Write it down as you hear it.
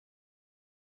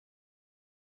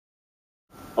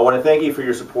I want to thank you for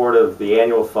your support of the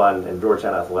annual fund and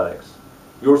Georgetown Athletics.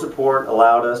 Your support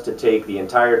allowed us to take the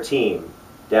entire team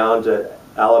down to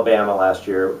Alabama last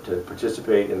year to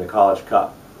participate in the College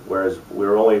Cup, whereas we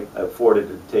were only afforded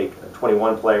to take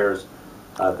 21 players.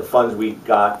 The funds we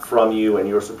got from you and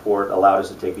your support allowed us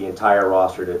to take the entire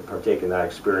roster to partake in that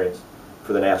experience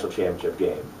for the national championship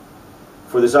game.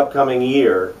 For this upcoming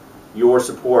year, your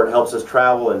support helps us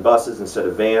travel in buses instead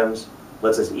of vans,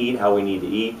 lets us eat how we need to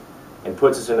eat, and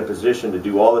puts us in a position to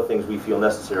do all the things we feel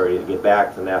necessary to get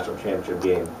back to the national championship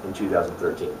game in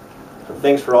 2013. So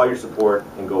thanks for all your support,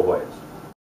 and go Hoyas.